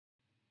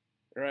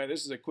All right,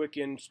 this is a quick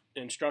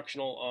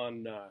instructional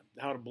on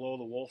how to blow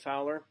the wolf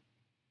howler.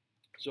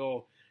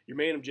 So your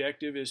main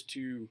objective is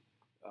to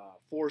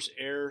force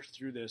air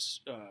through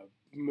this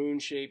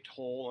moon-shaped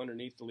hole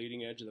underneath the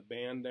leading edge of the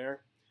band there.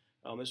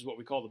 This is what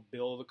we call the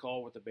bill of the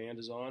call, what the band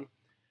is on.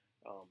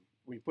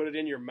 When you put it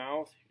in your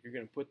mouth, you're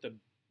going to put the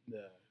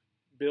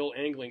bill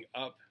angling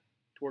up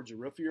towards the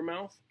roof of your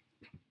mouth.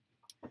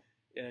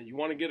 And you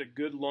want to get a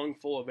good lung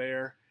full of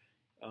air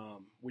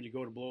when you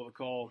go to blow the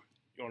call.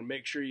 You want to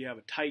make sure you have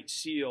a tight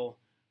seal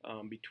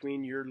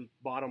between your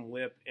bottom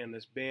lip and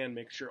this band.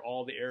 Make sure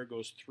all the air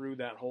goes through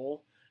that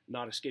hole,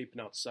 not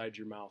escaping outside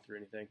your mouth or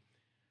anything.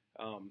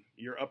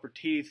 Your upper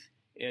teeth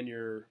and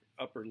your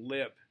upper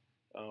lip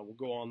will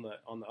go on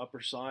the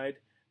upper side,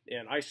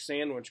 and I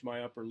sandwich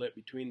my upper lip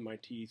between my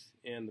teeth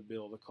and the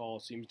bill of the call.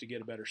 It seems to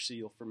get a better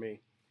seal for me.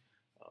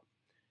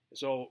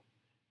 So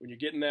when you're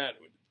getting that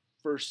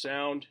first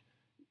sound,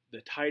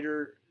 the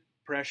tighter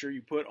pressure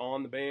you put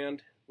on the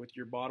band with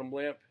your bottom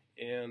lip,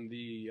 and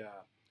the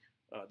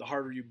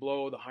harder you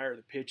blow, the higher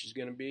the pitch is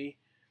going to be.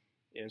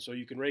 And so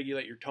you can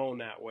regulate your tone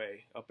that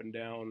way, up and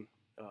down,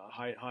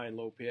 high and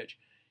low pitch.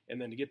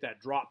 And then to get that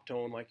drop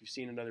tone, like you've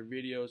seen in other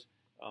videos,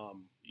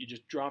 you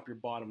just drop your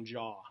bottom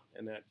jaw,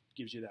 and that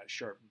gives you that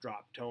sharp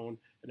drop tone.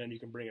 And then you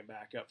can bring it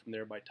back up from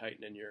there by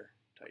tightening your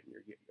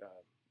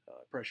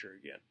pressure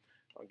again.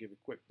 I'll give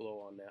a quick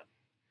blow on that.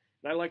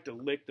 And I like to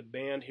lick the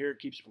band here. It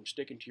keeps it from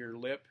sticking to your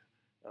lip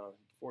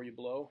before you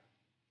blow.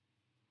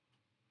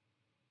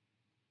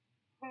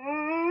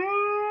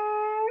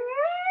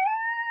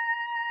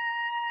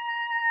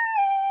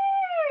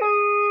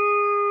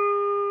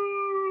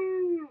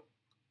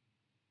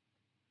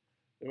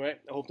 All right,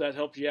 I hope that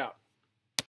helps you out.